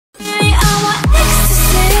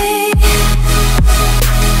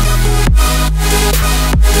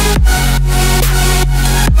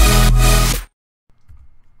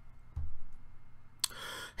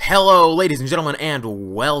Hello, ladies and gentlemen,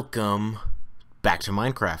 and welcome back to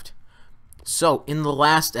Minecraft. So, in the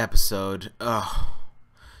last episode,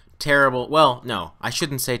 terrible, well, no, I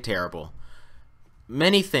shouldn't say terrible.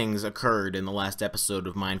 Many things occurred in the last episode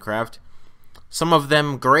of Minecraft. Some of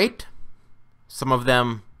them great, some of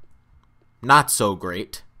them not so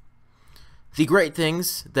great. The great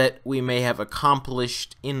things that we may have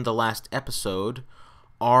accomplished in the last episode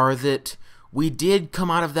are that we did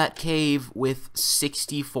come out of that cave with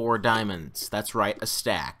 64 diamonds. That's right, a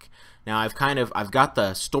stack. Now I've got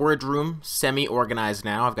the storage room semi-organized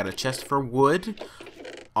now. I've got a chest for wood.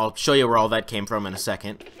 I'll show you where all that came from in a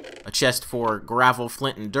second. A chest for gravel,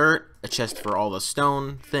 flint, and dirt. A chest for all the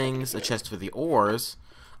stone things. A chest for the ores.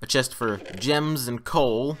 A chest for gems and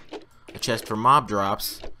coal. A chest for mob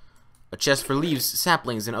drops. A chest for leaves,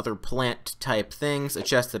 saplings, and other plant type things. A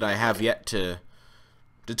chest that I have yet to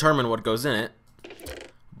determine what goes in it.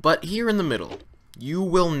 But here in the middle, you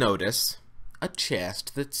will notice a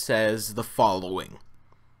chest that says the following.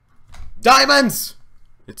 Diamonds!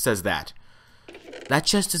 It says that. That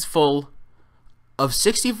chest is full of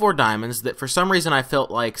 64 diamonds that for some reason I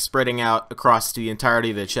felt like spreading out across the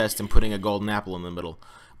entirety of the chest and putting a golden apple in the middle.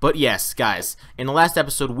 But yes, guys, in the last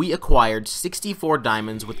episode we acquired 64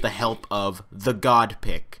 diamonds with the help of the God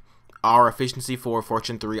Pick, our Efficiency 4,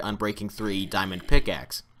 Fortune 3, Unbreaking 3 diamond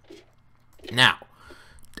pickaxe. Now,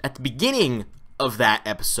 at the beginning of that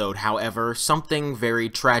episode, however, something very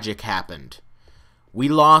tragic happened. We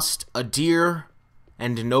lost a dear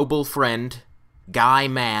and noble friend, Guy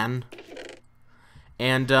Man,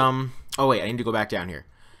 and, oh wait, I need to go back down here.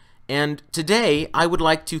 And today, I would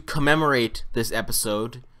like to commemorate this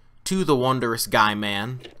episode to the wondrous Guy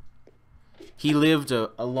Man. He lived a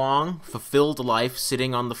long, fulfilled life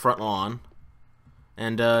sitting on the front lawn.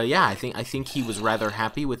 And, yeah, I think he was rather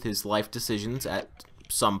happy with his life decisions at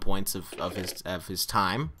some points of his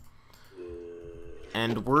time.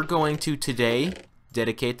 And we're going to, today,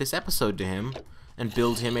 dedicate this episode to him and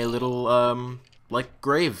build him a little, like,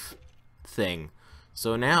 grave thing.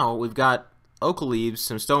 So now, we've got oak leaves,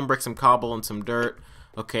 some stone bricks, some cobble, and some dirt.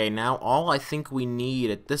 Okay, now all I think we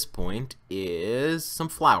need at this point is some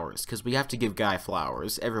flowers, because we have to give Guy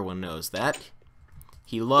flowers. Everyone knows that.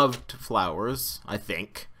 He loved flowers, I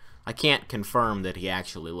think. I can't confirm that he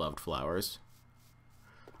actually loved flowers.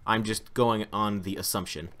 I'm just going on the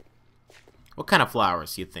assumption. What kind of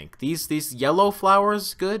flowers do you think? These yellow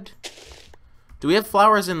flowers good? Do we have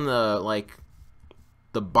flowers in the, like,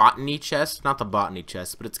 the botany chest? Not the botany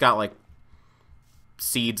chest, but it's got, like,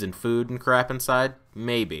 seeds and food and crap inside?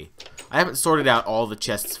 Maybe. I haven't sorted out all the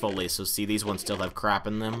chests fully, so see, these ones still have crap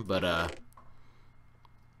in them, but, yeah,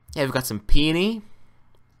 we've got some peony,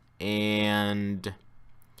 and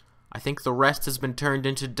I think the rest has been turned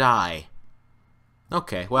into dye.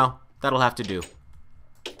 Okay, well, that'll have to do.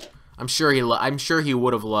 I'm sure he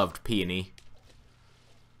would have loved peony.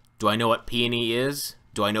 Do I know what peony is?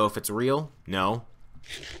 Do I know if it's real? No.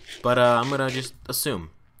 But, I'm gonna just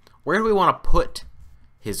assume. Where do we want to put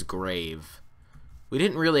his grave? We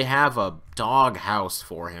didn't really have a dog house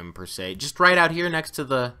for him, per se. Just right out here next to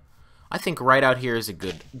the... I think right out here is a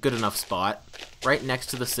good enough spot. Right next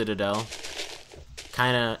to the citadel.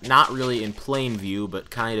 Kinda not really in plain view, but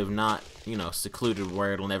kind of not, you know, secluded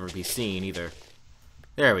where it'll never be seen either.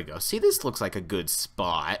 There we go. See, this looks like a good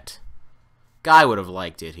spot. Guy would have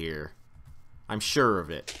liked it here. I'm sure of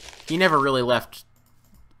it. He never really left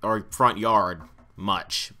our front yard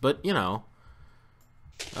much, but, you know,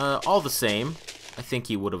 all the same, I think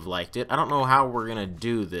he would have liked it. I don't know how we're gonna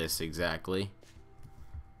do this exactly.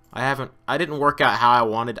 I didn't work out how I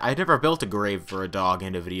wanted. I never built a grave for a dog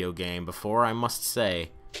in a video game before, I must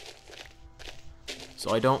say.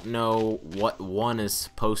 So I don't know what one is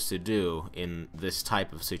supposed to do in this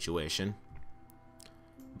type of situation.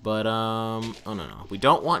 But, oh no. We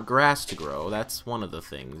don't want grass to grow. That's one of the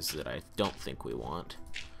things that I don't think we want.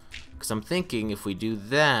 Because I'm thinking if we do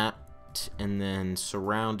that, and then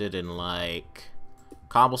surround it in, like,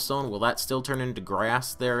 cobblestone, will that still turn into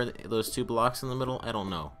grass there, those two blocks in the middle? I don't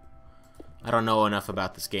know. I don't know enough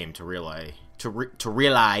about this game to really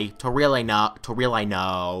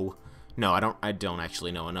know. No, I don't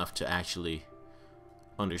actually know enough to actually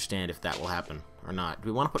understand if that will happen or not. Do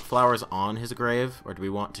we want to put flowers on his grave, or do we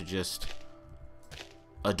want to just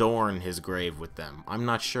adorn his grave with them? I'm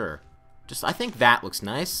not sure. I think that looks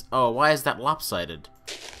nice. Oh, why is that lopsided?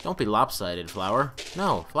 Don't be lopsided, flower.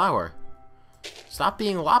 No, flower. Stop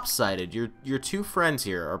being lopsided. Your two friends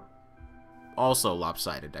here are also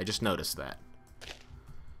lopsided. I just noticed that.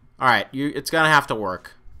 Alright, it's gonna have to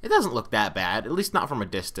work. It doesn't look that bad, at least not from a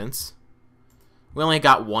distance. We only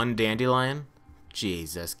got one dandelion.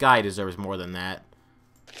 Jesus, Guy deserves more than that.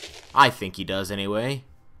 I think he does anyway.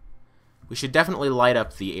 We should definitely light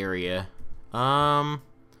up the area.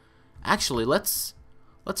 Actually, let's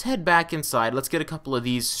head back inside. Let's get a couple of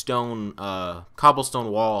these stone,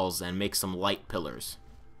 cobblestone walls and make some light pillars.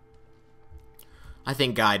 I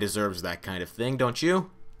think Guy deserves that kind of thing, don't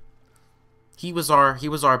you? He was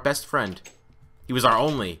our best friend. He was our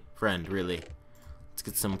only friend, really. Let's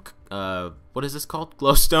get some, what is this called?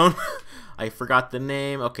 Glowstone? I forgot the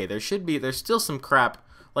name. Okay, there's still some crap.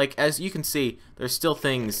 Like, as you can see, there's still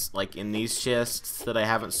things, like, in these chests that I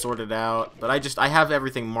haven't sorted out. But I have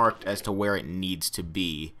everything marked as to where it needs to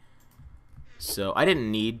be. So, I didn't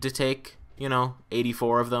need to take, you know,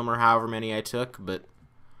 84 of them or however many I took, but,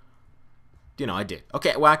 you know, I did.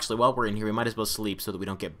 Okay, well, actually, while we're in here, we might as well sleep so that we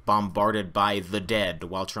don't get bombarded by the dead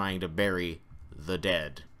while trying to bury the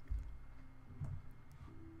dead.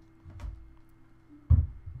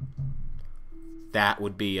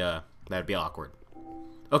 That'd be awkward.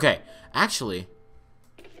 Okay, actually,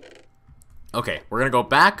 okay, we're gonna go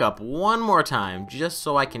back up one more time just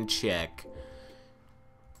so I can check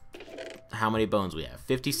how many bones we have.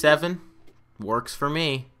 57 works for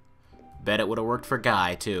me. Bet it would have worked for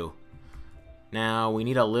Guy too. Now we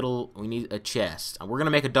need a chest. We're gonna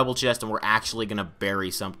make a double chest, and we're actually gonna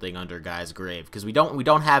bury something under Guy's grave because we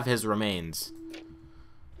don't have his remains.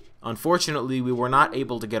 Unfortunately, we were not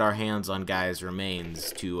able to get our hands on Guy's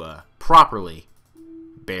remains to properly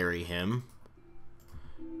bury him.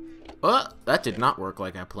 Well, that did not work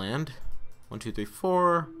like I planned. 1, 2, 3,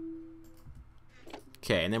 4.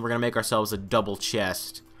 Okay, and then we're gonna make ourselves a double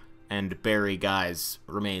chest and bury Guy's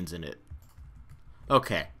remains in it.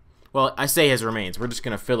 Okay. Well, I say his remains. We're just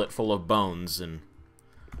gonna fill it full of bones, and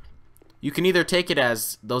you can either take it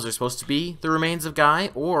as those are supposed to be the remains of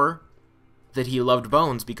Guy, or that he loved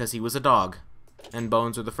bones because he was a dog, and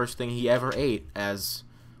bones are the first thing he ever ate, as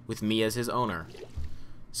with me as his owner.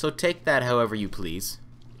 So take that however you please.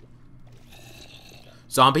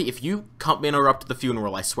 Zombie, if you come interrupt the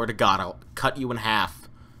funeral, I swear to God, I'll cut you in half.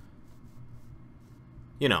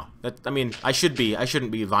 You know, I mean, I shouldn't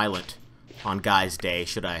be violent on Guy's day,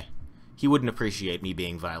 should I? He wouldn't appreciate me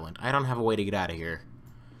being violent. I don't have a way to get out of here.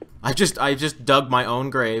 I just dug my own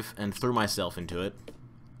grave and threw myself into it.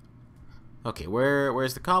 Okay,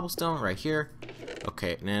 where's the cobblestone? Right here.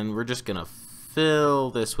 Okay, and then we're just gonna fill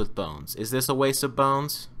this with bones. Is this a waste of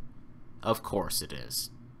bones? Of course it is.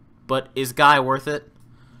 But is Guy worth it?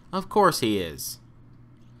 Of course he is.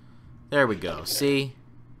 There we go. See?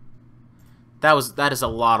 That is a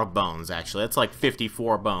lot of bones, actually. That's like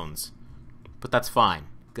 54 bones. But that's fine.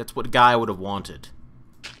 That's what Guy would have wanted.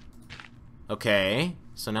 Okay,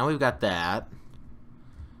 so now we've got that.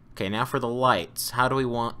 Okay, now for the lights. How do we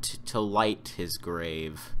want to light his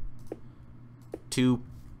grave? 2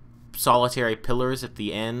 solitary pillars at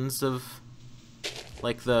the ends of,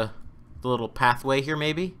 like, the little pathway here,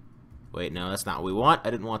 maybe? Wait, no, that's not what we want.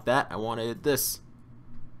 I didn't want that. I wanted this.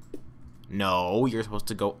 No, you're supposed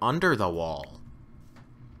to go under the wall.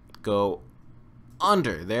 Go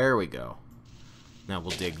under. There we go. Now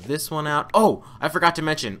we'll dig this one out. Oh, I forgot to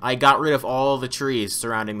mention, I got rid of all the trees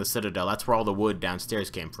surrounding the citadel. That's where all the wood downstairs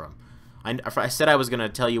came from. I said I was going to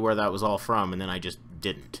tell you where that was all from, and then I just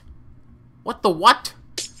didn't. What the what?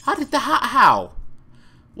 How?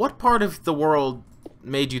 What part of the world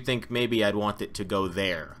made you think maybe I'd want it to go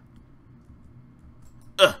there?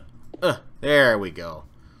 There we go.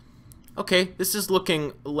 Okay, this is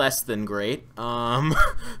looking less than great.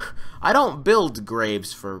 I don't build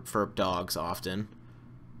graves for dogs often.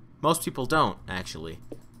 Most people don't, actually.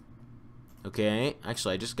 Okay,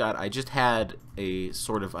 actually, I just had a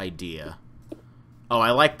sort of idea. Oh,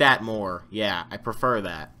 I like that more. Yeah, I prefer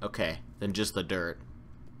that. Okay, than just the dirt.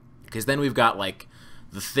 Because then we've got, like,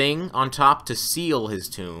 the thing on top to seal his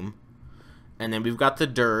tomb, and then we've got the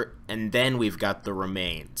dirt, and then we've got the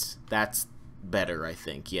remains. That's better, I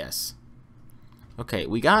think, yes. Okay,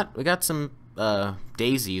 we got some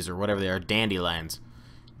daisies or whatever they are, dandelions.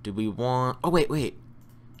 Do we want? Oh wait.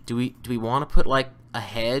 Do we want to put like a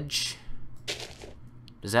hedge?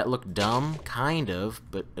 Does that look dumb? Kind of,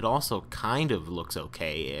 but it also kind of looks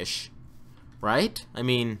okay-ish, right? I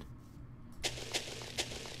mean,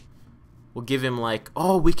 we'll give him like,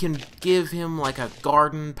 oh, we can give him like a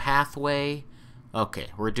garden pathway. Okay,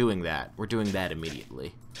 we're doing that. We're doing that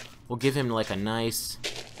immediately. We'll give him like a nice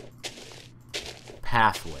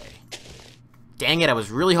pathway. Dang it, I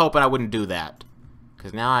was really hoping I wouldn't do that.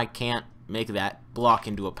 Because now I can't make that block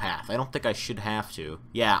into a path. I don't think I should have to.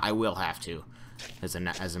 Yeah, I will have to. As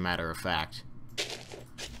a matter of fact.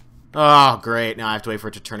 Oh, great. Now I have to wait for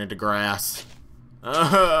it to turn into grass.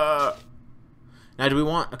 Now, do we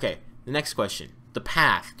want... Okay, the next question. The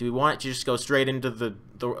path. Do we want it to just go straight into the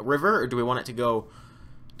the river, or do we want it to go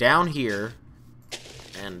down here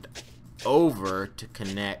and over to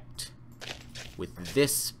connect with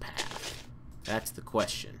this path? That's the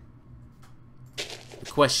question. The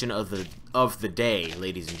question of the day,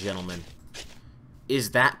 ladies and gentlemen.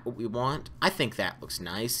 Is that what we want? I think that looks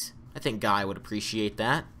nice. I think Guy would appreciate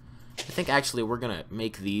that. I think actually we're gonna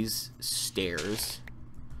make these stairs.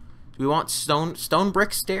 Do we want stone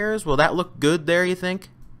brick stairs? Will that look good there, you think?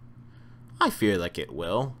 I feel like it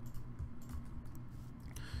will.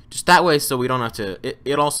 Just that way so we don't have to...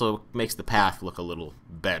 It also makes the path look a little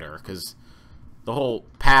better, because the whole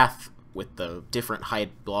path with the different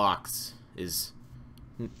height blocks is...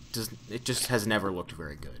 It just has never looked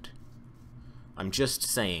very good. I'm just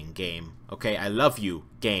saying, game. Okay, I love you,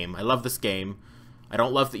 game. I love this game. I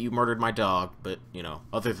don't love that you murdered my dog, but, you know,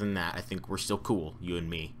 other than that, I think we're still cool, you and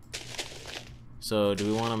me. So, do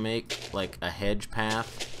we want to make, like, a hedge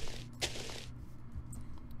path?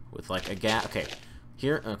 With, like, a gap? Okay,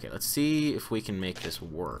 here, okay, let's see if we can make this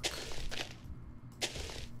work.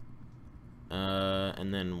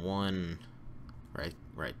 And then one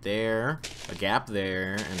right there, a gap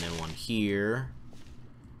there, and then one here.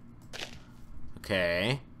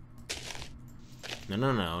 Okay.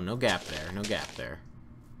 No gap there, no gap there.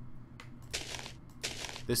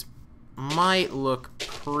 This might look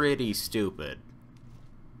pretty stupid.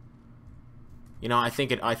 You know, I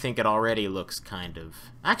think it already looks kind of...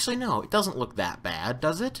 Actually, no, it doesn't look that bad,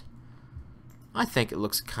 does it? I think it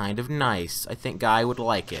looks kind of nice. I think Guy would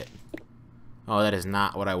like it. Oh, that is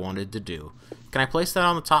not what I wanted to do. Can I place that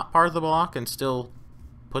on the top part of the block and still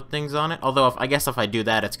put things on it? Although, I guess if I do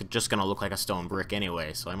that, it's just going to look like a stone brick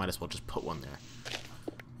anyway, so I might as well just put one there.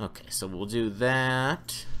 Okay, so we'll do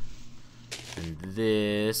that. And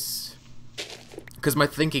this. Because my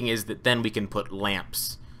thinking is that then we can put lamp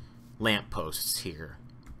posts here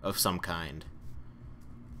of some kind.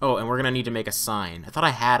 Oh, and we're going to need to make a sign. I thought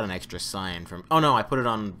I had an extra sign from... Oh, no, I put it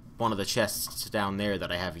on one of the chests down there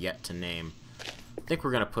that I have yet to name. I think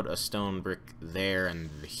we're going to put a stone brick there and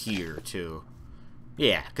here, too.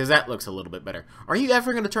 Yeah, because that looks a little bit better. Are you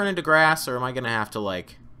ever going to turn into grass, or am I going to have to,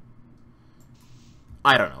 like...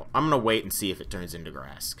 I don't know. I'm going to wait and see if it turns into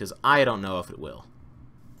grass, because I don't know if it will.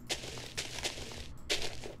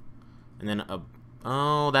 And then a...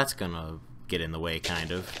 Oh, that's going to get in the way,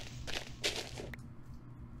 kind of.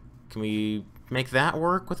 Can we make that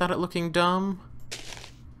work without it looking dumb?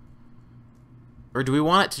 Or do we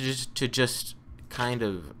want it to just kind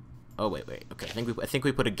of... Oh, wait. Okay, I think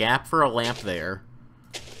we put a gap for a lamp there.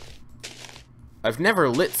 I've never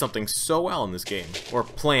lit something so well in this game, or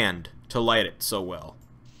planned to light it so well.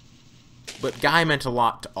 But Guy meant a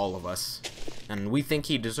lot to all of us, and we think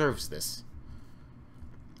he deserves this.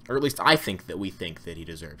 Or at least I think that he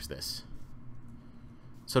deserves this.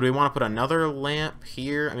 So do we want to put another lamp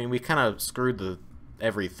here? I mean, we kind of screwed the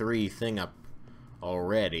every 3 thing up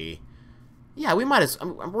already. Yeah, we might as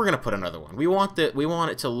we're gonna put another one. We want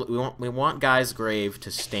Guy's grave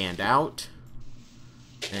to stand out,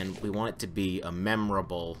 and we want it to be a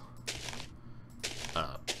memorable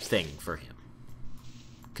thing for him,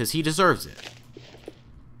 because he deserves it.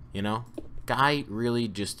 You know, Guy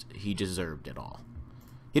really he deserved it all.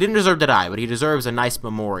 He didn't deserve to die, but he deserves a nice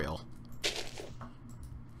memorial.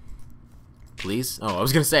 Please? Oh, I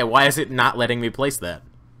was gonna say, why is it not letting me place that?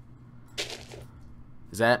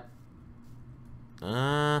 Is that...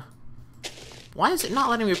 Why is it not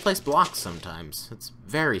letting me place blocks sometimes? It's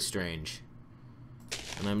very strange.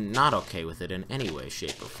 And I'm not okay with it in any way,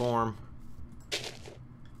 shape, or form.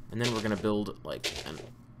 And then we're gonna build, like, an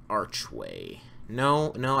archway.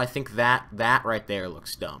 No, I think that right there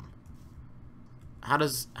looks dumb. How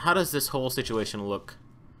does this whole situation look?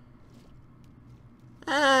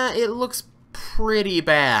 It looks pretty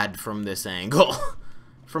bad from this angle.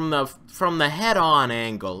 From the head-on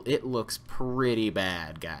angle, it looks pretty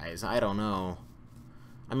bad, guys. I don't know.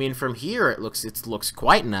 I mean, from here it looks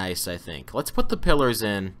quite nice, I think. Let's put the pillars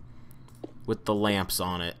in with the lamps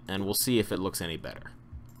on it, and we'll see if it looks any better.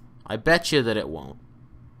 I bet you that it won't.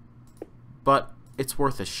 But it's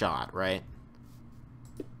worth a shot, right?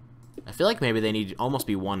 I feel like maybe they need to almost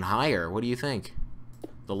be one higher. What do you think?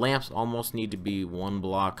 The lamps almost need to be 1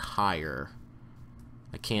 block higher.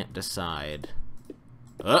 I can't decide.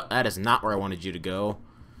 That is not where I wanted you to go.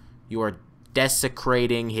 You are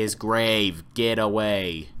desecrating his grave. Get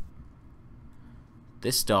away.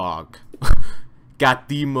 This dog got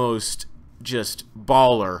the most just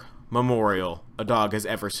baller memorial a dog has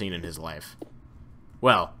ever seen in his life.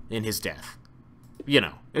 Well, in his death. You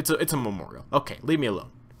know, it's a memorial. Okay, leave me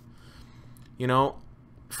alone. You know,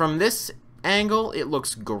 from this angle, it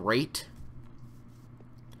looks great.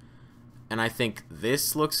 And I think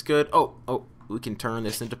this looks good. Oh, we can turn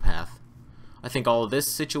this into path. I think all of this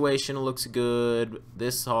situation looks good.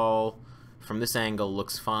 This all, from this angle,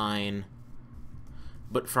 looks fine.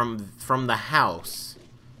 But from the house,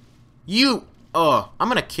 I'm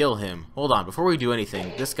gonna kill him. Hold on, before we do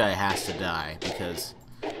anything, this guy has to die because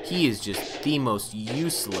he is just the most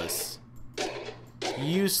useless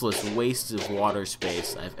waste of water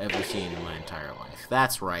space I've ever seen in my entire life.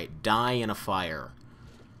 That's right, die in a fire.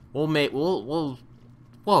 Whoa, wait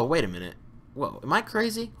a minute. Whoa, am I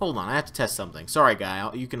crazy? Hold on, I have to test something. Sorry, guy.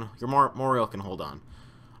 Moriel can hold on.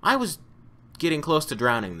 I was getting close to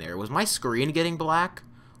drowning there. Was my screen getting black?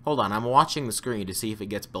 Hold on, I'm watching the screen to see if it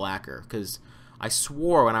gets blacker, because I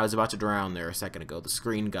swore when I was about to drown there a second ago, the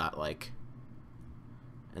screen got, like...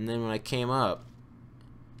 And then when I came up...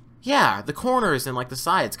 Yeah, the corners and, like, the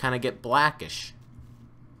sides kind of get blackish.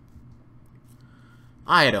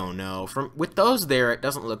 I don't know. With those there, it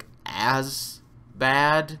doesn't look as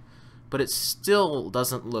bad, but it still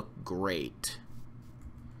doesn't look great.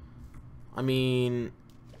 I mean,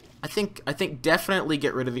 I think definitely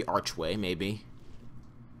get rid of the archway, maybe.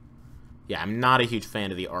 Yeah, I'm not a huge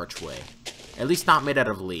fan of the archway. At least not made out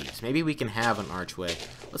of leaves. Maybe we can have an archway.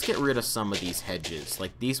 Let's get rid of some of these hedges.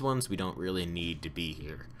 Like, these ones we don't really need to be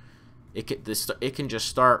here. It can just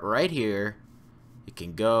start right here. It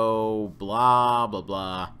can go blah, blah,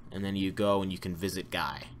 blah. And then you go and you can visit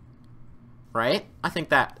Guy. Right? I think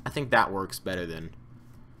that works better than,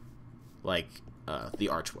 like, the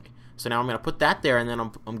archway. So now I'm going to put that there, and then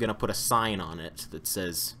I'm going to put a sign on it that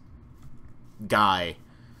says Guy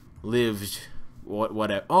lived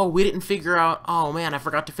whatever. Oh, we didn't figure out. Oh man, I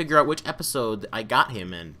forgot to figure out which episode I got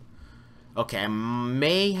him in. Okay, I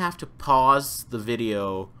may have to pause the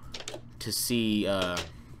video to see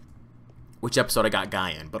which episode I got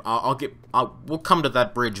Guy in, but we'll come to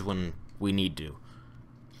that bridge when we need to.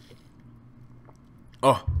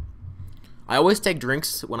 Oh, I always take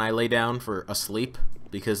drinks when I lay down for a sleep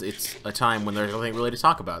because it's a time when there's nothing really to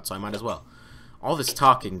talk about, so I might as well. All this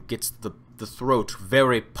talking gets the throat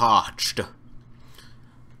very parched.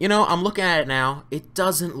 You know, I'm looking at it now. It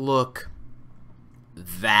doesn't look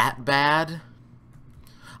that bad.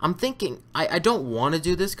 I'm thinking, I don't want to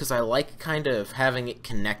do this because I like kind of having it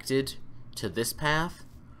connected to this path.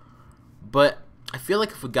 But I feel like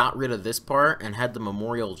if we got rid of this part and had the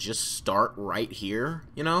memorial just start right here,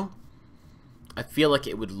 you know, I feel like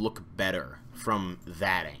it would look better from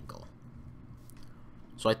that angle.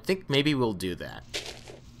 So I think maybe we'll do that.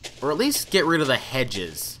 Or at least get rid of the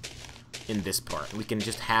hedges in this part. We can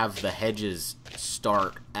just have the hedges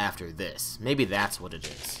start after this. Maybe that's what it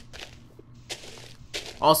is.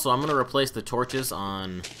 Also, I'm going to replace the torches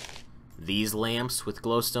on these lamps with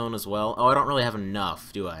glowstone as well. Oh, I don't really have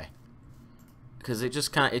enough, do I? Because it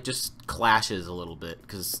just clashes a little bit,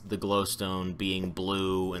 because the glowstone being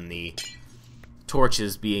blue and the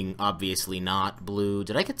torches being obviously not blue.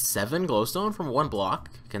 Did I get 7 glowstone from 1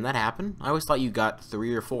 block? Can that happen? I always thought you got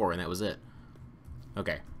 3 or 4 and that was it.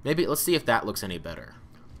 Okay, maybe let's see if that looks any better.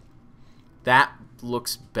 That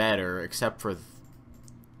looks better, except for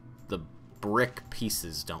the brick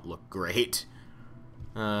pieces don't look great.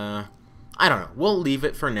 I don't know. We'll leave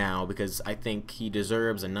it for now because I think he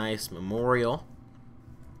deserves a nice memorial.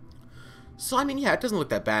 So I mean, yeah, it doesn't look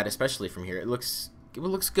that bad, especially from here. It looks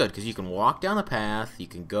good because you can walk down the path, you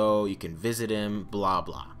can go, you can visit him, blah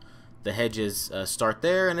blah. The hedges start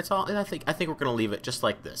there, and it's all. And I think we're gonna leave it just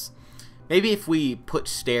like this. Maybe if we put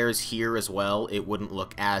stairs here as well, it wouldn't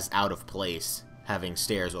look as out of place having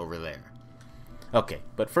stairs over there. Okay,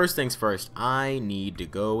 but first things first, I need to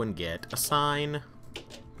go and get a sign.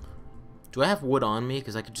 Do I have wood on me?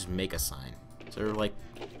 Because I could just make a sign. Is there, like,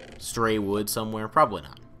 stray wood somewhere? Probably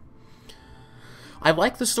not. I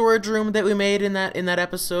like the storage room that we made in that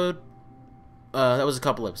episode. That was a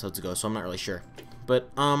couple episodes ago, so I'm not really sure. But,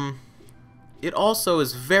 it also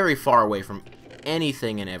is very far away from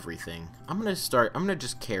anything and everything. I'm gonna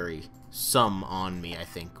just carry some on me, I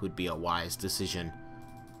think, would be a wise decision.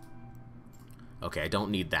 Okay, I don't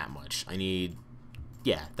need that much. I need...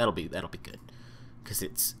 Yeah, that'll be good. Because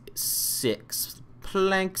it's 6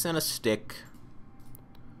 planks and a stick.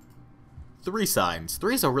 3 signs.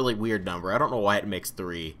 3 is a really weird number. I don't know why it makes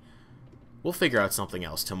 3. We'll figure out something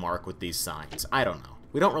else to mark with these signs. I don't know.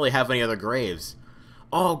 We don't really have any other graves.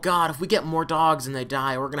 Oh god, if we get more dogs and they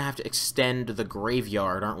die, we're gonna have to extend the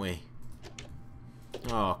graveyard, aren't we?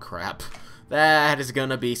 Oh crap. That is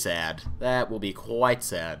gonna be sad. That will be quite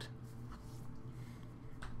sad.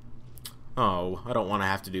 Oh, I don't want to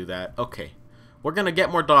have to do that. Okay. We're gonna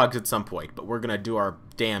get more dogs at some point, but we're gonna do our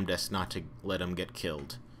damnedest not to let them get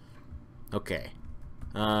killed. Okay.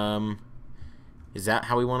 Is that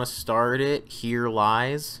how we want to start it? Here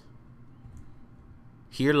lies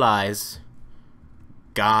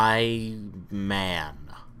Guy Man.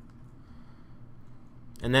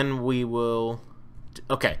 And then we will...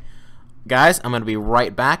 Okay. Guys, I'm going to be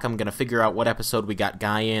right back. I'm going to figure out what episode we got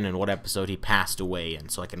Guy in and what episode he passed away in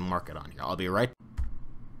so I can mark it on here. I'll be right...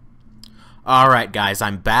 Alright, guys,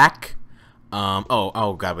 I'm back.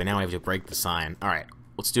 Oh god, but now I have to break the sign. Alright,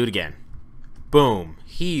 let's do it again. Boom.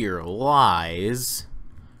 Here lies...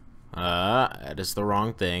 that is the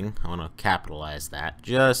wrong thing. I want to capitalize that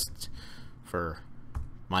just for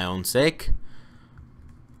my own sake.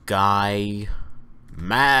 Guy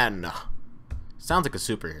Man. Sounds like a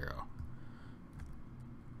superhero.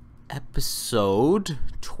 Episode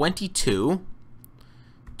 22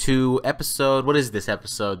 to episode... What is this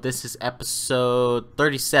episode? This is episode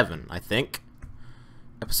 37, I think.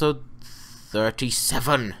 Episode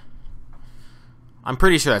 37. I'm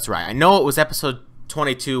pretty sure that's right. I know it was episode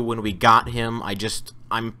 22 when we got him.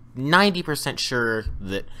 I'm 90% sure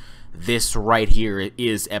that this right here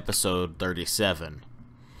is episode 37.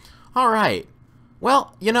 Alright.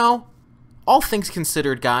 Well, you know, all things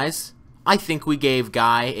considered, guys, I think we gave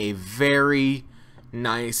Guy a very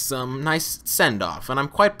nice send-off, and I'm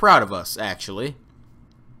quite proud of us, actually.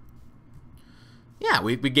 Yeah,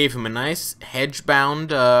 we gave him a nice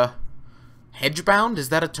hedge-bound, hedge-bound? Is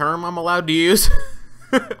that a term I'm allowed to use?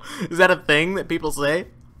 Is that a thing that people say?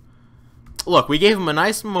 Look, we gave him a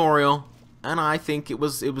nice memorial, and I think it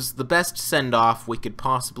was the best send-off we could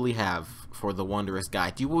possibly have for the wondrous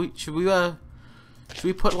Guy. Should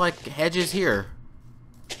we put like hedges here?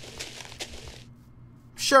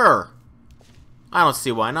 Sure. I don't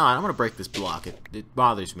see why not. I'm gonna break this block. It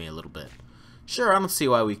bothers me a little bit. Sure, I don't see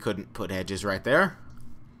why we couldn't put hedges right there.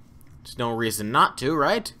 There's no reason not to,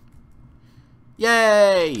 right?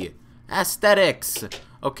 Yay! Aesthetics!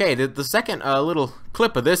 Okay, the second little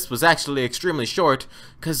clip of this was actually extremely short,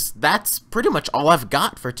 because that's pretty much all I've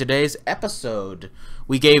got for today's episode.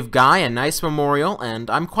 We gave Guy a nice memorial, and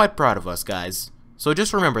I'm quite proud of us, guys. So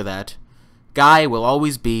just remember that. Guy will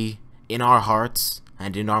always be in our hearts,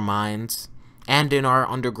 and in our minds, and in our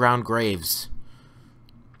underground graves.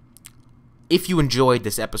 If you enjoyed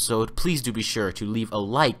this episode, please do be sure to leave a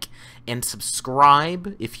like and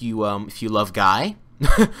subscribe if you love Guy.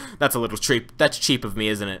 That's a little cheap. That's cheap of me,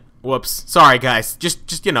 isn't it? Whoops. Sorry, guys.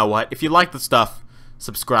 Just you know what? If you like the stuff,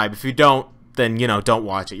 subscribe. If you don't, then don't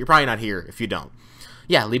watch it. You're probably not here if you don't.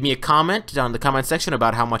 Yeah, leave me a comment down in the comment section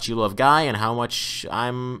about how much you love Guy and how much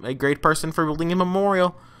I'm a great person for building a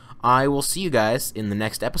memorial. I will see you guys in the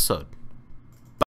next episode.